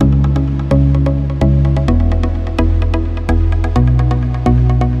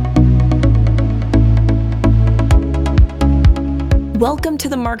Welcome to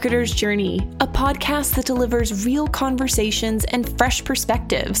The Marketer's Journey, a podcast that delivers real conversations and fresh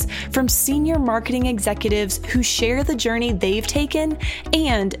perspectives from senior marketing executives who share the journey they've taken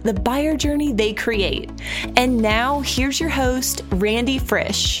and the buyer journey they create. And now, here's your host, Randy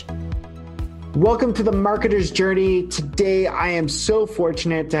Frisch. Welcome to The Marketer's Journey. Today, I am so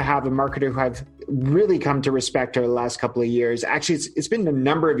fortunate to have a marketer who I've really come to respect over the last couple of years. Actually, it's been a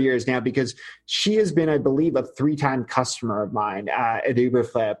number of years now because she has been, I believe, a 3-time customer of mine at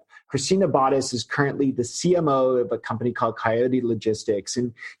Uberflip. Christina Bottis is currently the CMO of a company called Coyote Logistics.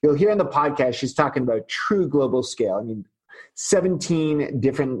 And you'll hear in the podcast, she's talking about true global scale. I mean, 17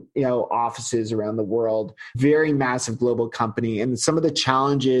 different, offices around the world, very massive global company, and some of the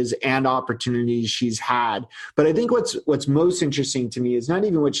challenges and opportunities she's had. But I think what's most interesting to me is not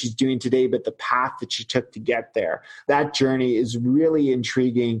even what she's doing today, but the path that she took to get there. That journey is really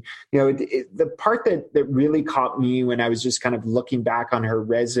intriguing. The part that really caught me when I was just kind of looking back on her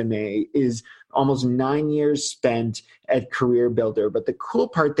resume is almost 9 years spent at Career Builder. But the cool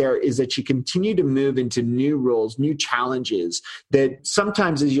part there is that she continued to move into new roles, new challenges that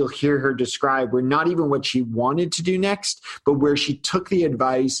sometimes, as you'll hear her describe, were not even what she wanted to do next, but where she took the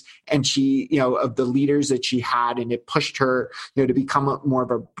advice and she, of the leaders that she had, and it pushed her, to become more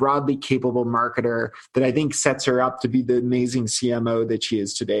of a broadly capable marketer that I think sets her up to be the amazing CMO that she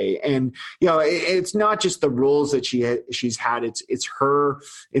is today. And, it's not just the roles that she's had, it's her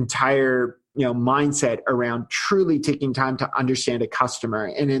entire mindset around truly taking time to understand a customer.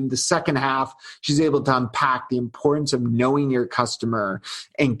 And in the second half, she's able to unpack the importance of knowing your customer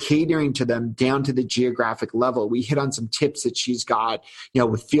and catering to them down to the geographic level. We hit on some tips that she's got,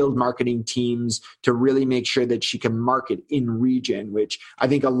 with field marketing teams to really make sure that she can market in region, which I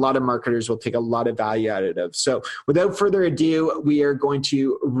think a lot of marketers will take a lot of value out of. So without further ado, we are going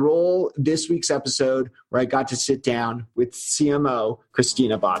to roll this week's episode where I got to sit down with CMO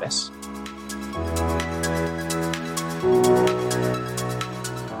Christina Bottis.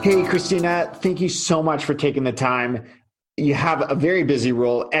 Hey, Christina, thank you so much for taking the time. You have a very busy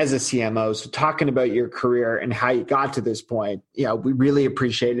role as a CMO, so talking about your career and how you got to this point, we really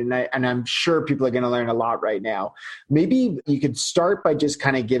appreciate it, and I'm sure people are going to learn a lot right now. Maybe you could start by just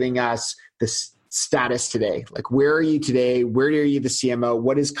kind of giving us the status today. Like, where are you today? Where are you the CMO?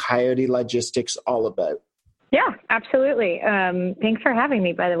 What is Coyote Logistics all about? Yeah, absolutely. Thanks for having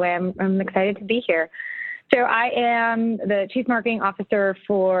me, by the way. I'm excited to be here. So I am the Chief Marketing Officer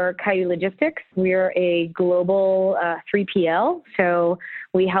for Coyote Logistics. We're a global 3PL. So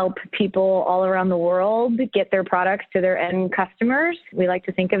we help people all around the world get their products to their end customers. We like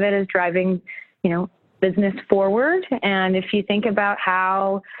to think of it as driving, business forward. And if you think about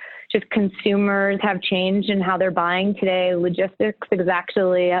how just consumers have changed and how they're buying today, logistics is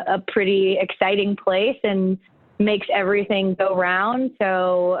actually a pretty exciting place and makes everything go round.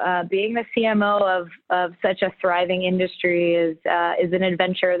 So being the CMO of such a thriving industry is an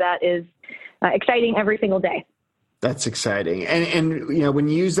adventure that is exciting every single day. That's exciting. And when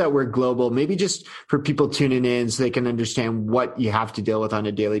you use that word global, maybe just for people tuning in so they can understand what you have to deal with on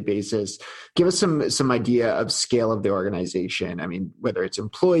a daily basis, give us some idea of scale of the organization. I mean, whether it's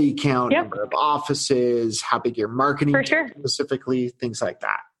employee count, Yep. number of offices, how big your marketing For sure. specifically, things like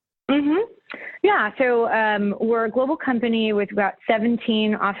that. Mm-hmm. Yeah, so we're a global company with about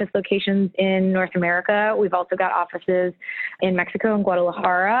 17 office locations in North America. We've also got offices in Mexico and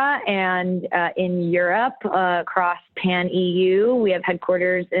Guadalajara, and in Europe across Pan-EU. We have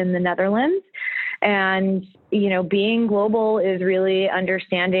headquarters in the Netherlands. And, being global is really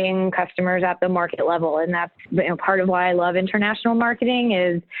understanding customers at the market level. And that's part of why I love international marketing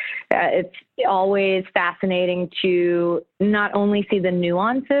is it's always fascinating to not only see the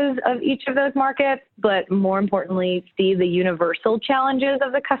nuances of each of those markets, but more importantly, see the universal challenges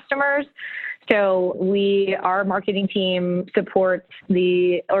of the customers. So our marketing team supports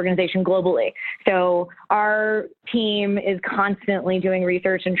the organization globally. So our team is constantly doing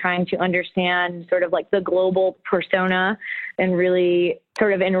research and trying to understand sort of like the global persona and really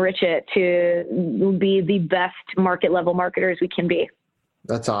sort of enrich it to be the best market level marketers we can be.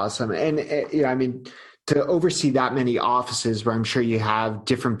 That's awesome. And to oversee that many offices where I'm sure you have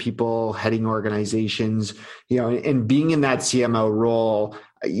different people heading organizations, and being in that CMO role,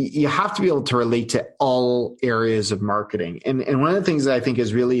 you have to be able to relate to all areas of marketing. And one of the things that I think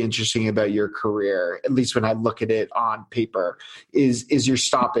is really interesting about your career, at least when I look at it on paper, is your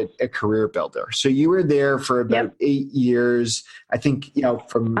stop at Career Builder. So you were there for about 8 years, I think,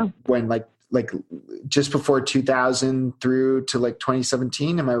 from when like just before 2000 through to like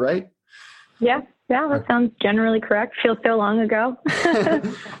 2017. Am I right? Yeah, that sounds generally correct. Feels so long ago.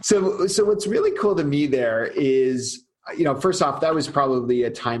 So what's really cool to me there is first off, that was probably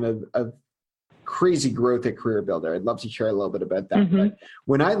a time of crazy growth at Career Builder. I'd love to hear a little bit about that. Mm-hmm. But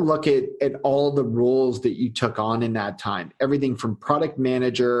when I look at all the roles that you took on in that time, everything from product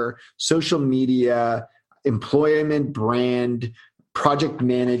manager, social media, employment brand, project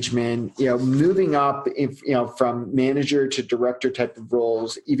management, moving up from manager to director type of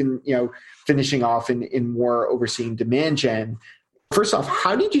roles, even, finishing off in more overseeing demand gen. First off,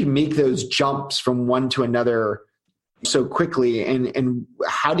 how did you make those jumps from one to another so quickly? And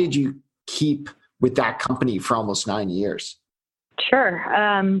how did you keep with that company for almost 9 years? Sure.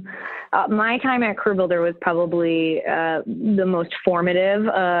 My time at Career Builder was probably the most formative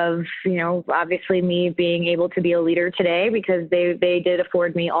of, obviously me being able to be a leader today, because they did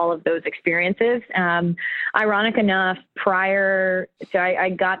afford me all of those experiences. Ironic enough, I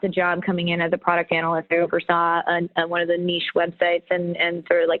got the job coming in as a product analyst. I oversaw one of the niche websites and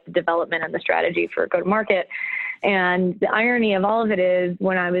sort of like the development and the strategy for go-to-market. And the irony of all of it is,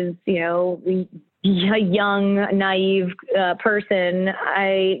 when I was, a young, naive person,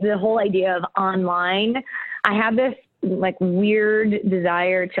 the whole idea of online, I had this like weird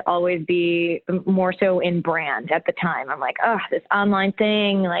desire to always be more so in brand at the time. I'm like, oh, this online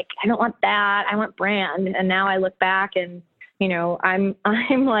thing, like, I don't want that. I want brand. And now I look back and, I'm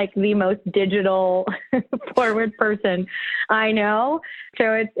like the most digital forward person I know.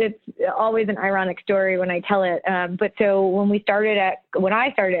 So it's always an ironic story when I tell it. But so when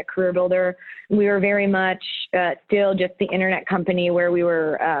I started at Career Builder, we were very much still just the internet company where we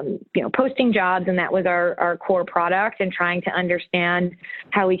were, posting jobs, and that was our core product, and trying to understand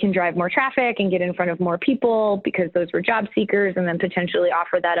how we can drive more traffic and get in front of more people, because those were job seekers, and then potentially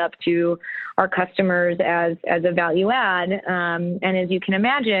offer that up to our customers as a value add. And as you can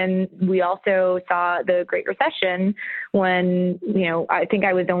imagine, we also saw the Great Recession when, I think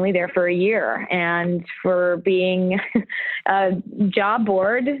I was only there for a year, and for being a job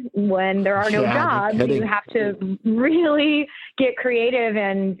board when there are no jobs, you have to really get creative.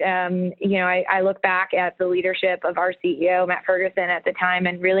 And, I look back at the leadership of our CEO, Matt Ferguson, at the time,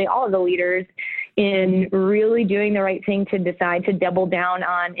 and really all of the leaders in really doing the right thing to decide to double down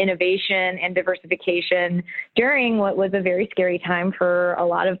on innovation and diversification during what was a very scary time for a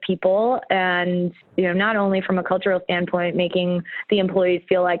lot of people. And, not only from a cultural standpoint, making the employees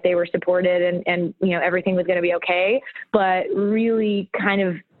feel like they were supported and everything was going to be okay, but really kind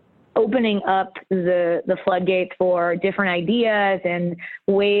of opening up the floodgates for different ideas and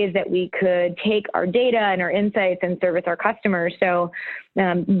ways that we could take our data and our insights and service our customers. So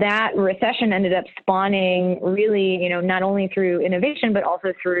that recession ended up spawning really, not only through innovation, but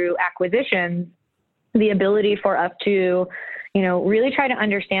also through acquisitions, the ability for us to really try to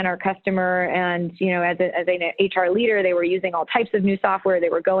understand our customer. And, as an HR leader, they were using all types of new software. They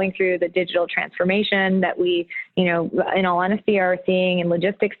were going through the digital transformation that we, in all honesty, are seeing in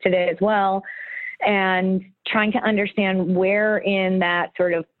logistics today as well. And trying to understand where in that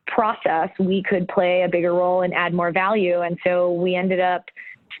sort of process we could play a bigger role and add more value. And so we ended up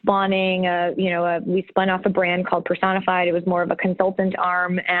spawning, we spun off a brand called Personified. It was more of a consultant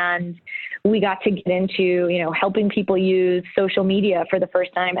arm, and we got to get into, helping people use social media for the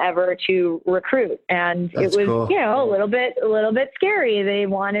first time ever to recruit. And That's it was, cool. a little bit scary. They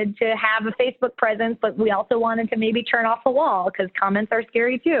wanted to have a Facebook presence, but we also wanted to maybe turn off the wall because comments are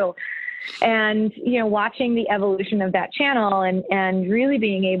scary too. And, watching the evolution of that channel and really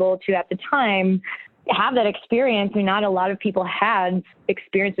being able to, at the time, have that experience. Not a lot of people had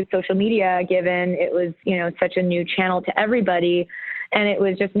experience with social media, given it was, such a new channel to everybody. And it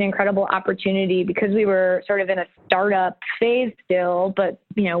was just an incredible opportunity because we were sort of in a startup phase still, but,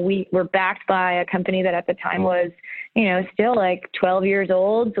 we were backed by a company that at the time was, still like 12 years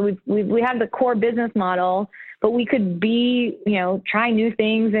old. So we had the core business model, but we could be, try new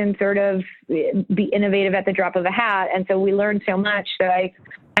things and sort of be innovative at the drop of a hat. And so we learned so much. So I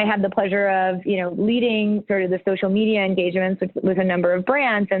had the pleasure of, leading sort of the social media engagements with a number of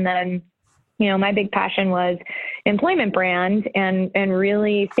brands. And then, my big passion was employment brand and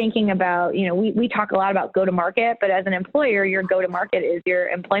really thinking about, we talk a lot about go-to-market, but as an employer, your go-to-market is your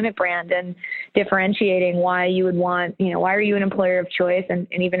employment brand, and differentiating why you would want, why are you an employer of choice? And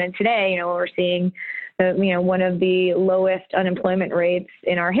even in today, we're seeing one of the lowest unemployment rates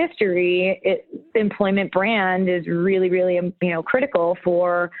in our history. Employment brand is really, really, critical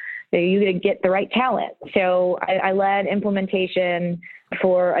for you to get the right talent. So I led implementation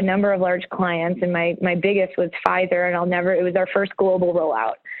for a number of large clients, and my biggest was Pfizer, and it was our first global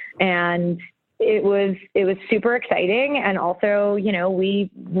rollout. And it was super exciting. And also,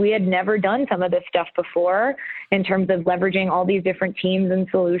 we had never done some of this stuff before in terms of leveraging all these different teams and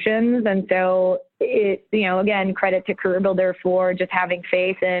solutions. And so again, credit to CareerBuilder for just having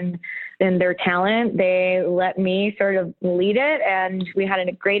faith in their talent. They let me sort of lead it, and we had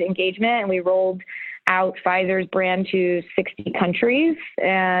a great engagement, and we rolled out Pfizer's brand to 60 countries,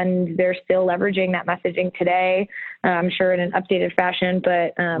 and they're still leveraging that messaging today, I'm sure in an updated fashion,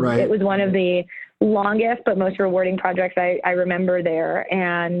 but right. It was one of the longest but most rewarding projects I remember there.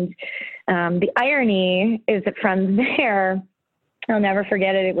 And the irony is that from there, I'll never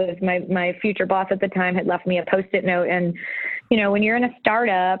forget it. It was my future boss at the time had left me a Post-it note. And, when you're in a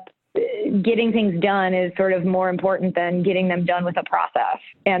startup, getting things done is sort of more important than getting them done with a process.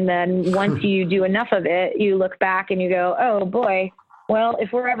 And then once you do enough of it, you look back and you go, oh boy, well,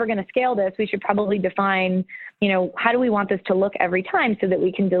 if we're ever going to scale this, we should probably define, how do we want this to look every time so that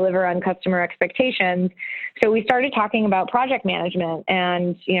we can deliver on customer expectations? So we started talking about project management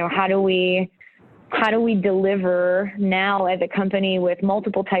and, how do we deliver now as a company with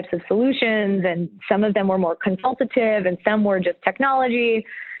multiple types of solutions, and some of them were more consultative and some were just technology.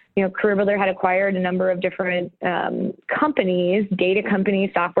 CareerBuilder had acquired a number of different companies, data companies,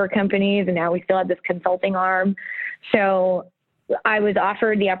 software companies, and now we still have this consulting arm. So I was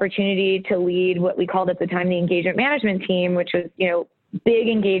offered the opportunity to lead what we called at the time the engagement management team, which was, big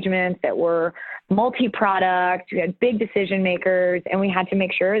engagements that were multi-product, we had big decision makers, and we had to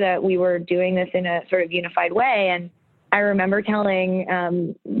make sure that we were doing this in a sort of unified way. And I remember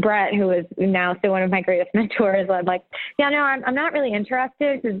telling Brett, who is now still one of my greatest mentors, I'm like, yeah, no, I'm not really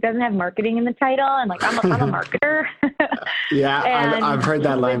interested because it doesn't have marketing in the title. And like, I'm a marketer. Yeah, I've heard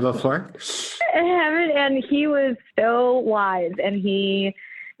that line before. And he was so wise, and he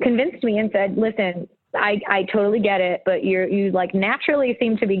convinced me and said, listen, I totally get it, but you like naturally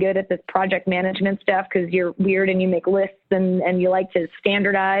seem to be good at this project management stuff because you're weird and you make lists and you like to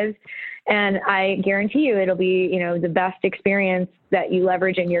standardize. And I guarantee you it'll be, the best experience that you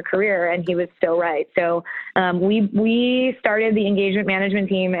leverage in your career. And he was so right. So we started the engagement management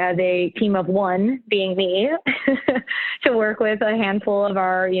team as a team of one, being me, to work with a handful of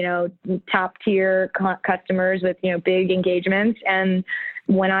our, top tier customers with, big engagements. And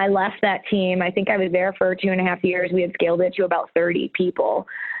when I left that team, I think I was there for 2.5 years. We had scaled it to about 30 people.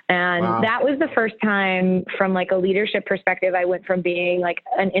 And wow. That was the first time from like a leadership perspective, I went from being like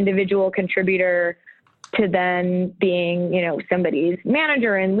an individual contributor to then being, somebody's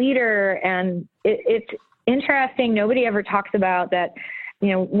manager and leader. And it's interesting. Nobody ever talks about that,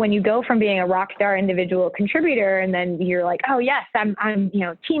 when you go from being a rock star individual contributor and then you're like, oh yes, I'm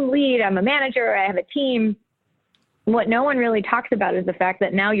team lead, I'm a manager, I have a team. What no one really talks about is the fact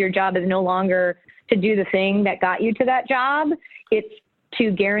that now your job is no longer to do the thing that got you to that job. It's to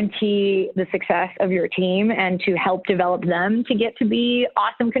guarantee the success of your team and to help develop them to get to be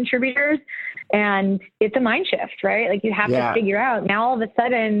awesome contributors. And it's a mind shift, right? Like you have to figure out now all of a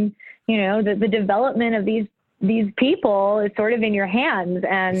sudden, the development of these people is sort of in your hands.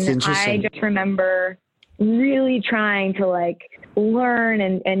 And I just remember really trying to like learn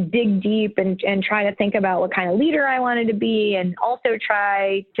and dig deep and try to think about what kind of leader I wanted to be, and also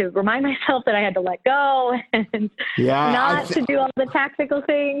try to remind myself that I had to let go and not to do all the tactical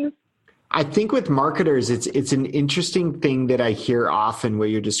things. I think with marketers, it's an interesting thing that I hear often what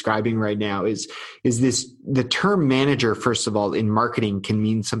you're describing right now is this, the term manager, first of all, in marketing can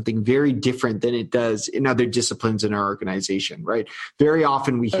mean something very different than it does in other disciplines in our organization, right? Very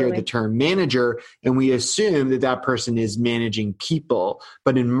often we hear the term manager and we assume that person is managing people.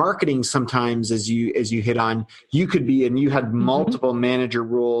 But in marketing, sometimes as you hit on, you could be, and you had multiple manager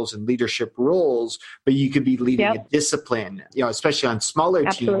roles and leadership roles, but you could be leading a discipline, especially on smaller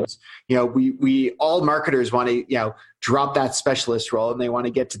teams. We all marketers want to, drop that specialist role and they want to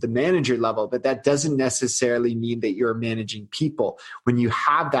get to the manager level, but that doesn't necessarily mean that you're managing people. When you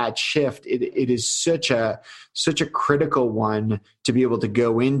have that shift, it is such a critical one to be able to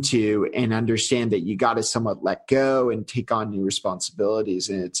go into and understand that you got to somewhat let go and take on new responsibilities.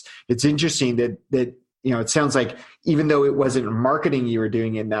 And it's interesting that it sounds like even though it wasn't marketing you were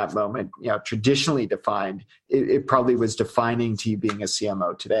doing in that moment, traditionally defined, it probably was defining to you being a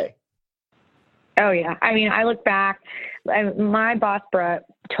CMO today. Oh yeah. I mean, I look back, my boss, Brett,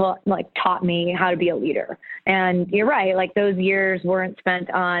 taught me how to be a leader. And you're right. Like those years weren't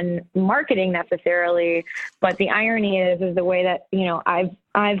spent on marketing necessarily, but the irony is the way that,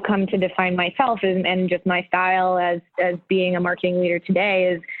 I've come to define myself and just my style as being a marketing leader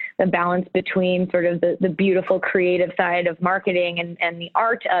today is the balance between sort of the beautiful creative side of marketing and the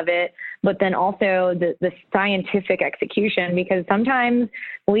art of it, but then also the scientific execution, because sometimes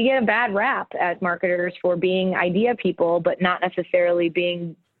we get a bad rap as marketers for being idea people, but not necessarily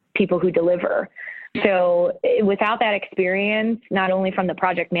being people who deliver. So without that experience, not only from the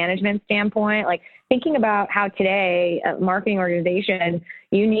project management standpoint, like thinking about how today a marketing organization,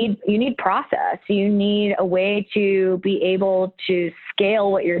 you need process, you need a way to be able to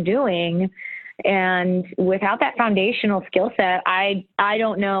scale what you're doing. And without that foundational skill set, I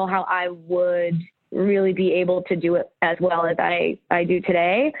don't know how I would really be able to do it as well as I do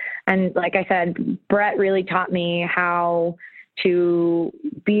today. And like I said, Brett really taught me how to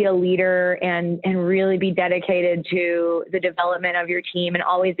be a leader and really be dedicated to the development of your team and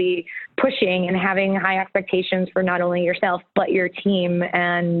always be pushing and having high expectations for not only yourself, but your team.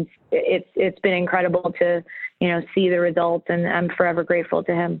 And it's been incredible to, see the results, and I'm forever grateful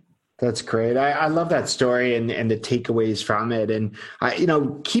to him. That's great. I love that story and the takeaways from it. And,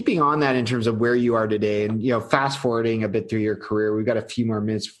 keeping on that in terms of where you are today and, fast forwarding a bit through your career, we've got a few more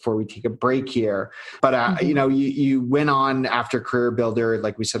minutes before we take a break here. But, you went on after Career Builder,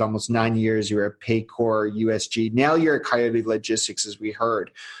 like we said, almost 9 years. You were at Paycor, USG. Now you're at Coyote Logistics, as we heard.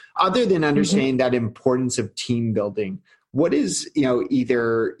 Other than understanding that importance of team building, what is,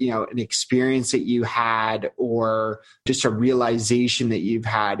 either, an experience that you had or just a realization that you've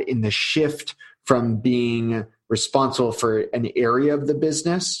had in the shift from being responsible for an area of the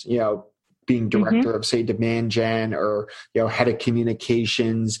business, being director of, say, demand gen or, head of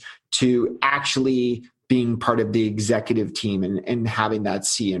communications, to actually being part of the executive team and having that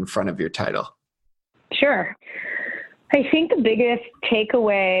C in front of your title? Sure. I think the biggest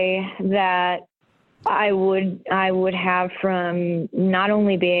takeaway that I would have from not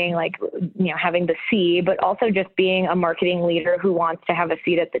only being having the C, but also just being a marketing leader who wants to have a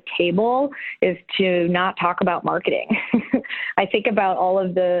seat at the table is to not talk about marketing. I think about all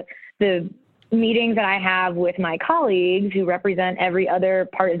of the meetings that I have with my colleagues who represent every other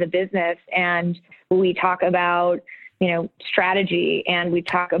part of the business. And we talk about, strategy, and we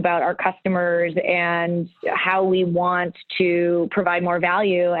talk about our customers and how we want to provide more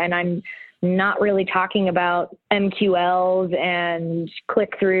value. And I'm not really talking about MQLs and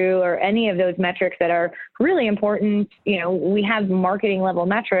click-through or any of those metrics that are really important. We have marketing level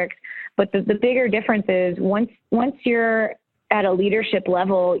metrics, but the bigger difference is once you're at a leadership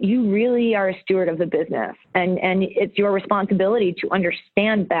level, you really are a steward of the business, and it's your responsibility to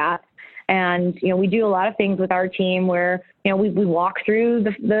understand that. And, we do a lot of things with our team where, we walk through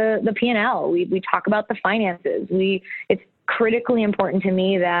the P&L. We talk about the finances. It's critically important to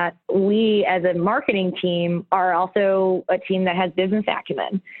me that we as a marketing team are also a team that has business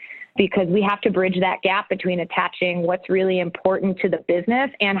acumen, because we have to bridge that gap between attaching what's really important to the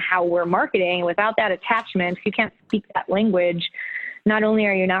business and how we're marketing. Without that attachment, if you can't speak that language, not only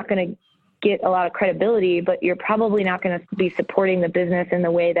are you not going to get a lot of credibility, but you're probably not going to be supporting the business in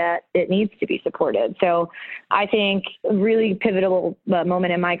the way that it needs to be supported. So I think a really pivotal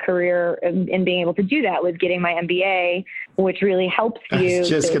moment in my career in being able to do that was getting my MBA, which really helps you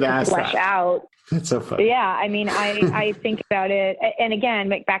to flesh out. That's so fun. Yeah. I mean, I think about it. And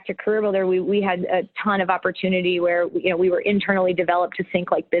again, back to Career Builder, we had a ton of opportunity where, we were internally developed to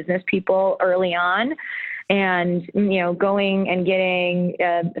think like business people early on. And, going and getting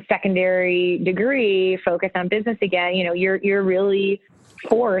a secondary degree focused on business again, you're really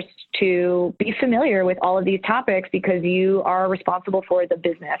forced to be familiar with all of these topics because you are responsible for the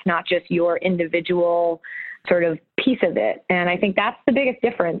business, not just your individual sort of piece of it. And I think that's the biggest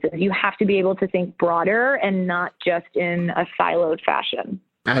difference, is you have to be able to think broader and not just in a siloed fashion.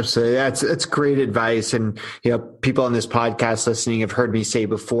 Absolutely. That's great advice. And, people on this podcast listening have heard me say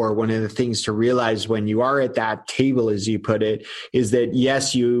before, one of the things to realize when you are at that table, as you put it, is that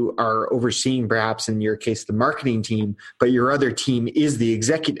yes, you are overseeing perhaps in your case, the marketing team, but your other team is the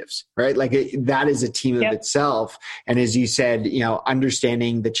executives, right? Like that is a team of itself. And as you said,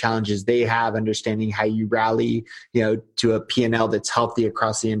 understanding the challenges they have, understanding how you rally, to a P&L that's healthy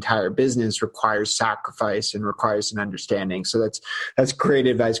across the entire business requires sacrifice and requires an understanding. So that's great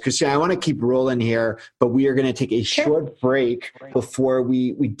advice. Christina, I want to keep rolling here, but we are going to take a short break before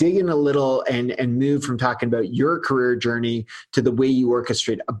we dig in a little and move from talking about your career journey to the way you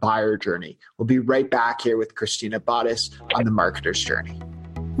orchestrate a buyer journey. We'll be right back here with Christina Bottis on the Marketer's Journey.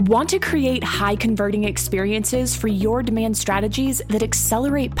 Want to create high converting experiences for your demand strategies that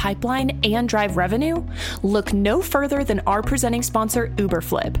accelerate pipeline and drive revenue? Look no further than our presenting sponsor,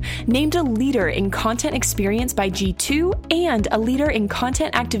 Uberflip. Named a leader in content experience by G2 and a leader in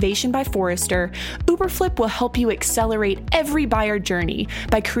content activation by Forrester, Uberflip will help you accelerate every buyer journey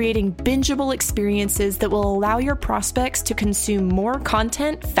by creating bingeable experiences that will allow your prospects to consume more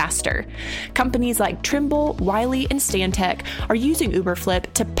content faster. Companies like Trimble, Wiley, and Stantec are using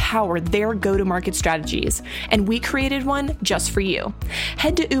Uberflip to power their go-to-market strategies, and we created one just for you.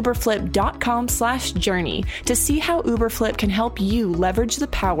 Head to uberflip.com/journey to see how Uberflip can help you leverage the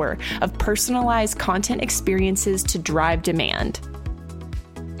power of personalized content experiences to drive demand.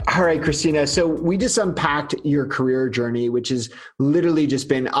 All right, Christina. So we just unpacked your career journey, which has literally just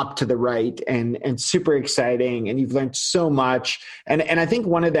been up to the right and super exciting. And you've learned so much. And I think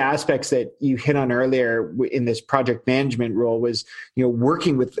one of the aspects that you hit on earlier in this project management role was,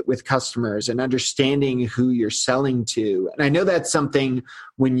 working with customers and understanding who you're selling to. And I know that's something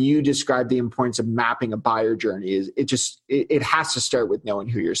when you describe the importance of mapping a buyer journey, it has to start with knowing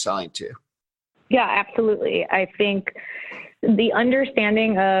who you're selling to. Yeah, absolutely. I think the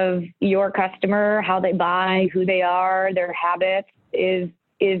understanding of your customer, how they buy, who they are, their habits is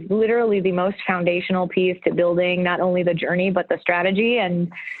literally the most foundational piece to building not only the journey, but the strategy.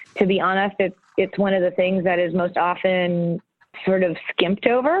 And to be honest, it's one of the things that is most often sort of skimped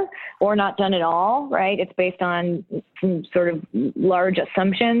over or not done at all, right? It's based on some sort of large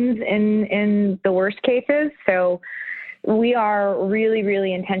assumptions in the worst cases. So we are really,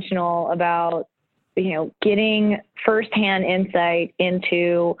 really intentional about getting firsthand insight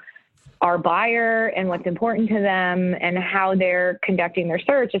into our buyer and what's important to them and how they're conducting their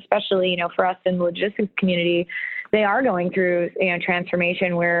search, especially, for us in the logistics community. They are going through,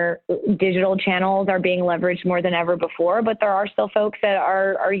 transformation where digital channels are being leveraged more than ever before, but there are still folks that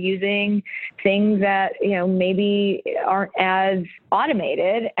are using things that, maybe aren't as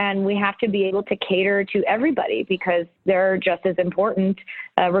automated, and we have to be able to cater to everybody because they're just as important,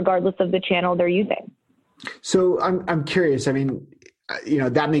 regardless of the channel they're using. So I'm curious. I mean,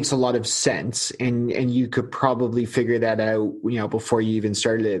 that makes a lot of sense, and you could probably figure that out, before you even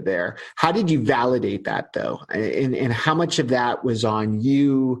started it there. How did you validate that though? And how much of that was on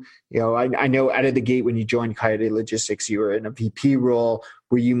you? I know out of the gate when you joined Coyote Logistics, you were in a VP role.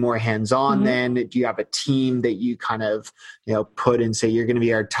 Were you more hands-on then? Do you have a team that you kind of, put and say, you're going to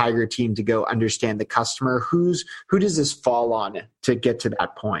be our tiger team to go understand the customer? Who does this fall on to get to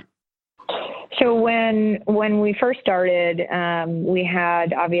that point? So when we first started, we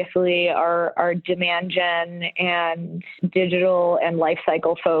had obviously our demand gen and digital and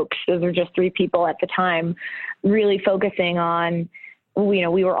lifecycle folks. Those were just three people at the time, really focusing on, we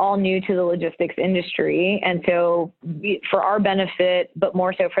were all new to the logistics industry. And so for our benefit, but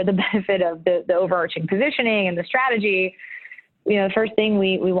more so for the benefit of the overarching positioning and the strategy, the first thing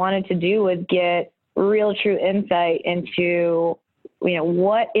we wanted to do was get real true insight into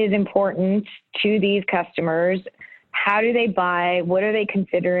what is important to these customers, how do they buy, what are they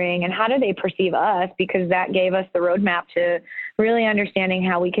considering, and how do they perceive us? Because that gave us the roadmap to really understanding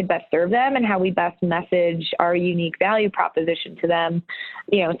how we could best serve them and how we best message our unique value proposition to them.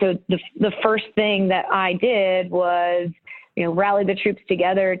 So the first thing that I did was, rally the troops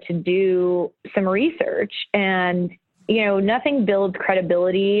together to do some research. And nothing builds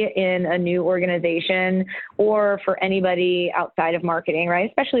credibility in a new organization or for anybody outside of marketing, right?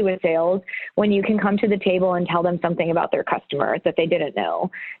 Especially with sales, when you can come to the table and tell them something about their customer that they didn't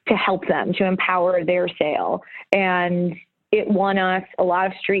know, to help them, to empower their sale. And it won us a lot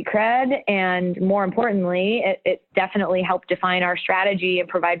of street cred. And more importantly, it definitely helped define our strategy and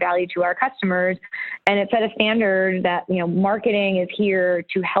provide value to our customers. And it set a standard that, marketing is here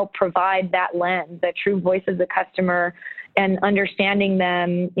to help provide that lens, that true voice of the customer and understanding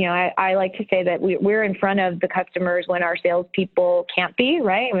them. I like to say that we're in front of the customers when our salespeople can't be,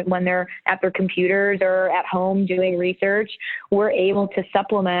 right? When they're at their computers or at home doing research, we're able to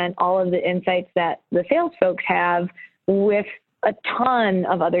supplement all of the insights that the sales folks have with a ton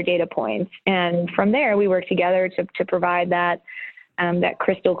of other data points. And from there, we work together to provide that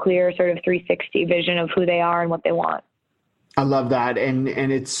crystal clear sort of 360 vision of who they are and what they want. I love that. And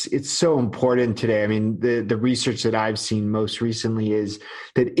it's so important today. I mean, the research that I've seen most recently is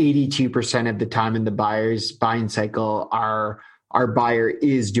that 82% of the time in the buyer's buying cycle, our buyer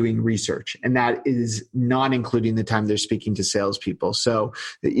is doing research, and that is not including the time they're speaking to salespeople. So,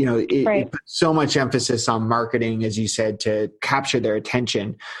 it puts so much emphasis on marketing, as you said, to capture their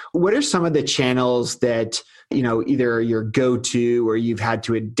attention. What are some of the channels that either your go-to or you've had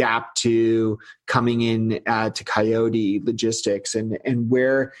to adapt to coming in to Coyote Logistics, and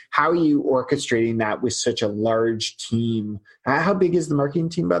how are you orchestrating that with such a large team? How big is the marketing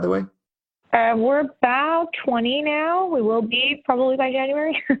team, by the way? We're about 20 now. We will be probably by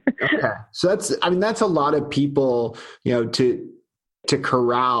January. Okay. So that's a lot of people, to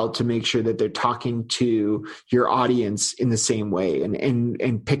corral, to make sure that they're talking to your audience in the same way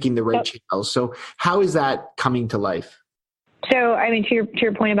and picking the right channels. So how is that coming to life? So, to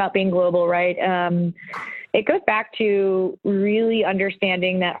your point about being global, right? It goes back to really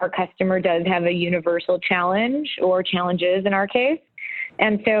understanding that our customer does have a universal challenge, or challenges in our case.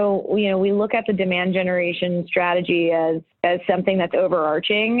 And so, we look at the demand generation strategy as something that's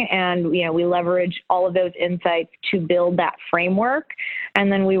overarching, and, we leverage all of those insights to build that framework.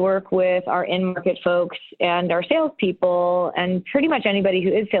 And then we work with our in-market folks and our salespeople and pretty much anybody who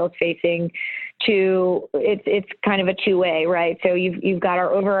is sales facing it's kind of a two-way, right? So you've got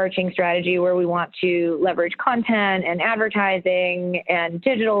our overarching strategy where we want to leverage content and advertising and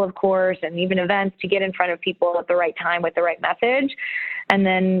digital, of course, and even events to get in front of people at the right time with the right message. And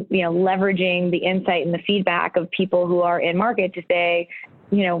then, leveraging the insight and the feedback of people who are in market to say,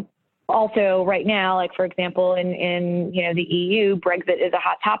 also right now, like for example, in the EU, Brexit is a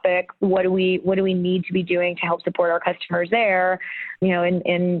hot topic. What do we need to be doing to help support our customers there?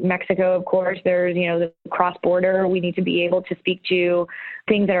 In Mexico, of course, there's the cross border. We need to be able to speak to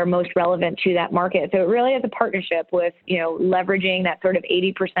things that are most relevant to that market. So it really is a partnership with leveraging that sort of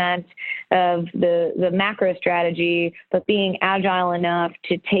 80% of the macro strategy, but being agile enough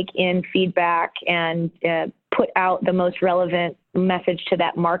to take in feedback and put out the most relevant message to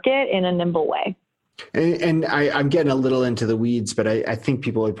that market in a nimble way. And I'm getting a little into the weeds, but I think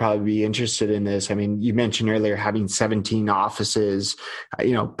people would probably be interested in this. You mentioned earlier having 17 offices,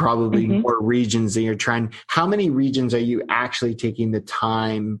 probably more regions than you're trying. How many regions are you actually taking the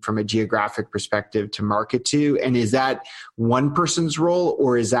time from a geographic perspective to market to? And is that one person's role,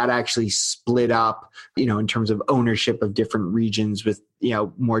 or is that actually split up, in terms of ownership of different regions with,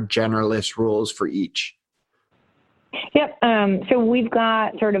 more generalist roles for each? Yep. So we've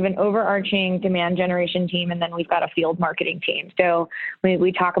got sort of an overarching demand generation team, and then we've got a field marketing team. So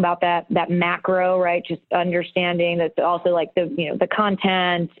we talk about that macro, right? Just understanding that also like the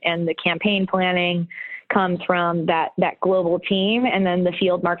content and the campaign planning comes from that global team. And then the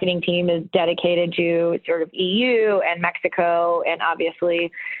field marketing team is dedicated to sort of EU and Mexico. And obviously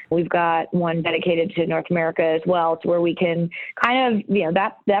we've got one dedicated to North America as well. It's where we can kind of,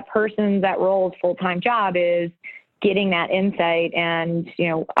 that role's full-time job is getting that insight and,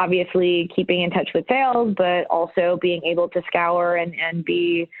 obviously keeping in touch with sales, but also being able to scour and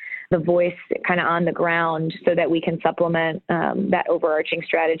be the voice kind of on the ground so that we can supplement that overarching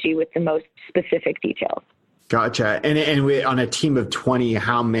strategy with the most specific details. Gotcha. And we, on a team of 20,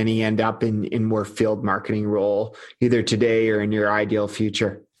 how many end up in more field marketing role, either today or in your ideal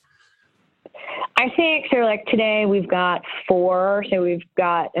future? I think so. Like today, we've got 4. So we've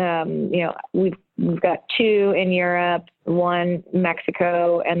got, we've got 2 in Europe, 1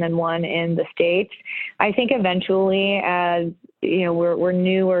 Mexico, and then 1 in the States. I think eventually, as we're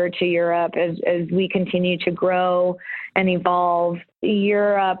newer to Europe, as we continue to grow and evolve,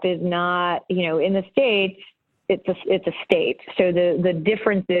 Europe is not, in the States, it's a state. So the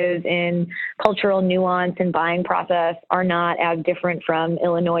differences in cultural nuance and buying process are not as different from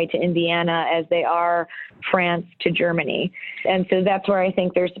Illinois to Indiana as they are France to Germany. And so that's where I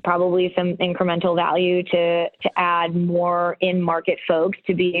think there's probably some incremental value to add more in-market folks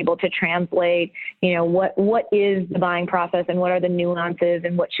to be able to translate, what is the buying process and what are the nuances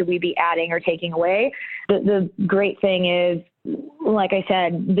and what should we be adding or taking away. The great thing is, like I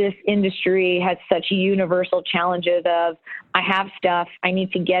said, this industry has such universal challenges of, I have stuff, I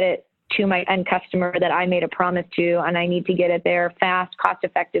need to get it to my end customer that I made a promise to, and I need to get it there fast, cost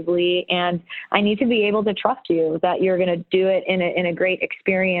effectively, and I need to be able to trust you that you're going to do it in a great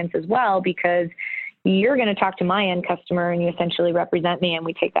experience as well, because you're going to talk to my end customer and you essentially represent me, and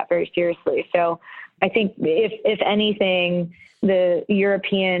we take that very seriously. So I think if anything, the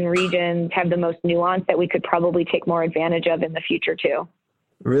European regions have the most nuance that we could probably take more advantage of in the future too.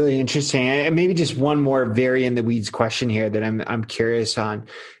 Really interesting. And maybe just one more very in the weeds question here that I'm curious on.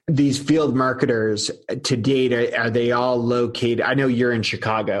 These field marketers to date, are they all located? I know you're in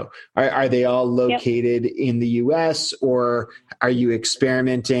Chicago. Are they all located in the US, or are you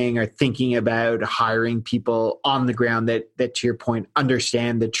experimenting or thinking about hiring people on the ground that to your point,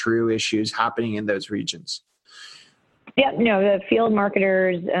 understand the true issues happening in those regions? Yeah, no, the field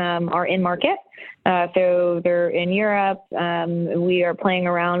marketers are in market. So they're in Europe. We are playing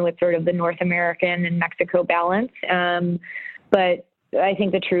around with sort of the North American and Mexico balance. But I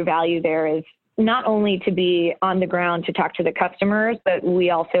think the true value there is not only to be on the ground to talk to the customers, but we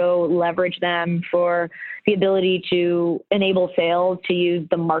also leverage them for the ability to enable sales to use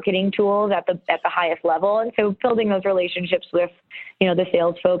the marketing tools at the highest level. And so building those relationships with, the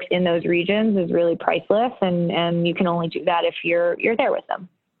sales folks in those regions is really priceless. And you can only do that if you're there with them.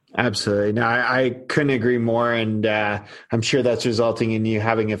 Absolutely. No, I couldn't agree more. And I'm sure that's resulting in you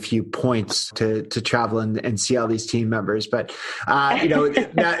having a few points to travel and see all these team members. But,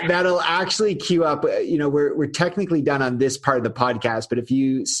 that'll actually queue up. We're technically done on this part of the podcast. But if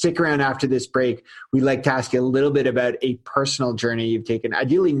you stick around after this break, we'd like to ask you a little bit about a personal journey you've taken,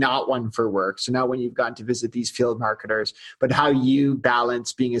 ideally not one for work. So not when you've gotten to visit these field marketers, but how you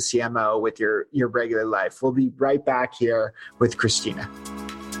balance being a CMO with your regular life. We'll be right back here with Christina.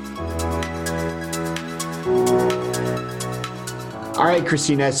 All right,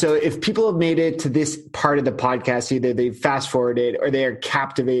 Christina. So if people have made it to this part of the podcast, either they've fast forwarded or they are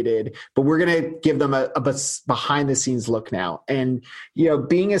captivated, but we're going to give them a behind the scenes look now. And,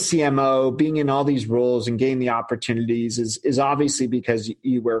 being a CMO, being in all these roles and getting the opportunities is obviously because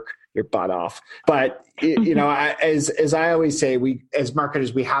you work your butt off. But, as I always say, we, as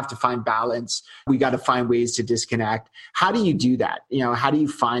marketers, we have to find balance. We got to find ways to disconnect. How do you do that? How do you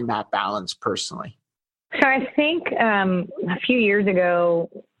find that balance personally? So I think a few years ago,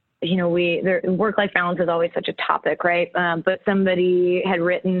 work-life balance is always such a topic, right? But somebody had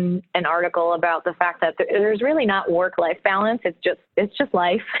written an article about the fact that there's really not work-life balance. It's just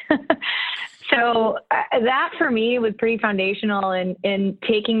life. So that for me was pretty foundational in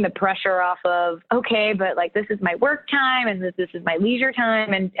taking the pressure off of, okay, but like this is my work time and this is my leisure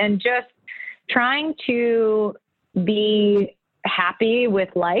time, and just trying to be happy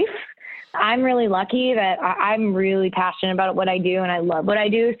with life. I'm really lucky that I'm really passionate about what I do and I love what I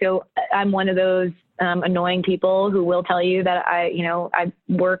do. So I'm one of those annoying people who will tell you that I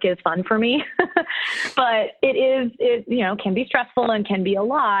work is fun for me, but it can be stressful and can be a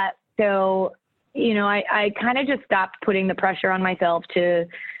lot. So, I kind of just stopped putting the pressure on myself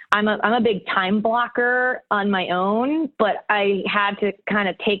I'm a big time blocker on my own, but I had to kind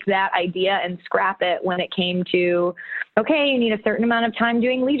of take that idea and scrap it when it came to, okay, you need a certain amount of time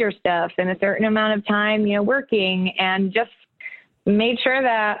doing leisure stuff and a certain amount of time, working, and just made sure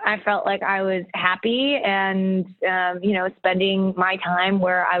that I felt like I was happy and, spending my time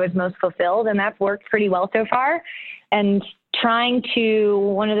where I was most fulfilled. And that's worked pretty well so far. And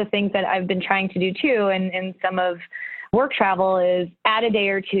one of the things that I've been trying to do too, and some of work travel, is add a day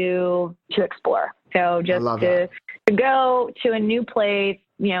or two to explore. So just to go to a new place,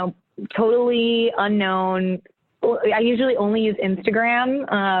 totally unknown. I usually only use Instagram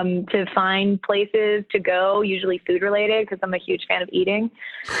to find places to go, usually food related, because I'm a huge fan of eating.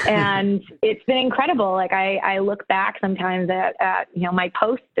 And it's been incredible. Like I look back sometimes at my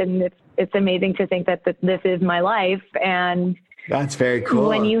posts, and it's amazing to think that this is my life. And that's very cool.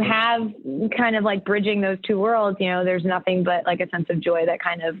 When you have kind of like bridging those two worlds, there's nothing but like a sense of joy that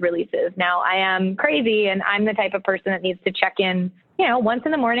kind of releases. Now I am crazy, and I'm the type of person that needs to check in, once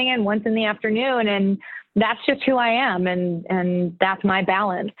in the morning and once in the afternoon. And that's just who I am. And that's my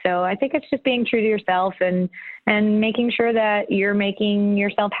balance. So I think it's just being true to yourself and making sure that you're making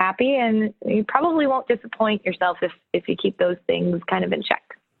yourself happy, and you probably won't disappoint yourself if you keep those things kind of in check.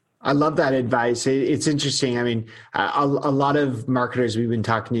 I love that advice. It's interesting. I mean, a lot of marketers we've been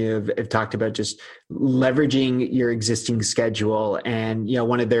talking to have talked about just leveraging your existing schedule. And,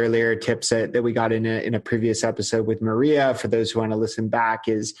 one of the earlier tips that we got in a previous episode with Maria, for those who want to listen back,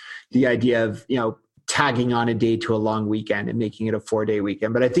 is the idea of, tagging on a day to a long weekend and making it a 4-day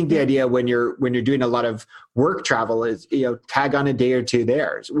weekend. But I think the idea when you're doing a lot of work travel is, tag on a day or two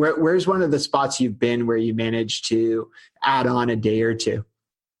there. Where's one of the spots you've been where you managed to add on a day or two?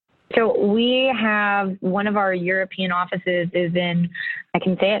 So we have one of our European offices is in, I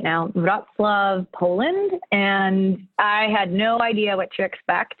can say it now, Wrocław, Poland. And I had no idea what to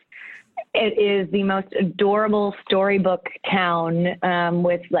expect. It is the most adorable storybook town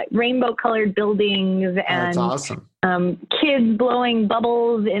with like rainbow colored buildings and that's awesome. Kids blowing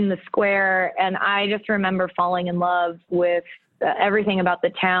bubbles in the square. And I just remember falling in love with everything about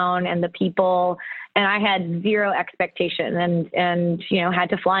the town and the people. And I had zero expectation and had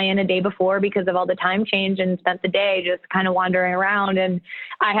to fly in a day before because of all the time change, and spent the day just kind of wandering around. And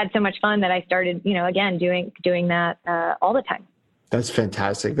I had so much fun that I started, again, doing that all the time. That's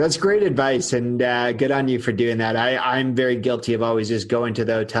fantastic. That's great advice, and good on you for doing that. I'm very guilty of always just going to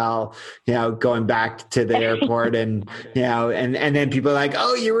the hotel, going back to the airport, and and then people are like,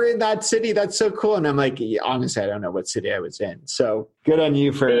 "Oh, you were in that city. That's so cool." And I'm like, honestly, I don't know what city I was in. So good on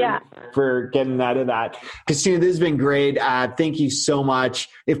you for getting out of that. Christina, this has been great. Thank you so much.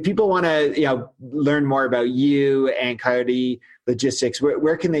 If people want to learn more about you and Coyote Logistics,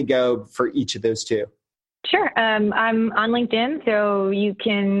 where can they go for each of those two? Sure. I'm on LinkedIn, so you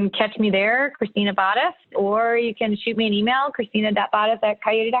can catch me there, Christina Bottis, or you can shoot me an email,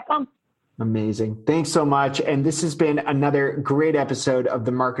 christina.bottis@coyote.com. Amazing. Thanks so much. And this has been another great episode of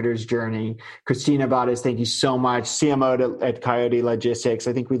The Marketer's Journey. Christina Bottis, thank you so much. CMO at Coyote Logistics.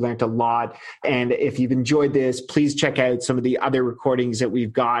 I think we learned a lot. And if you've enjoyed this, please check out some of the other recordings that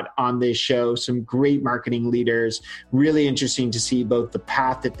we've got on this show. Some great marketing leaders. Really interesting to see both the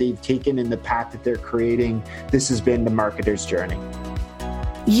path that they've taken and the path that they're creating. This has been The Marketer's Journey.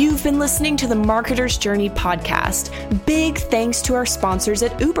 You've been listening to the Marketer's Journey podcast. Big thanks to our sponsors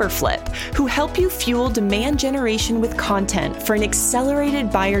at Uberflip, who help you fuel demand generation with content for an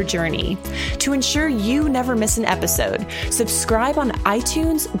accelerated buyer journey. To ensure you never miss an episode, subscribe on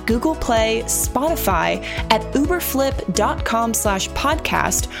iTunes, Google Play, Spotify, at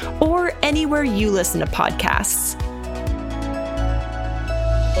uberflip.com/podcast, or anywhere you listen to podcasts.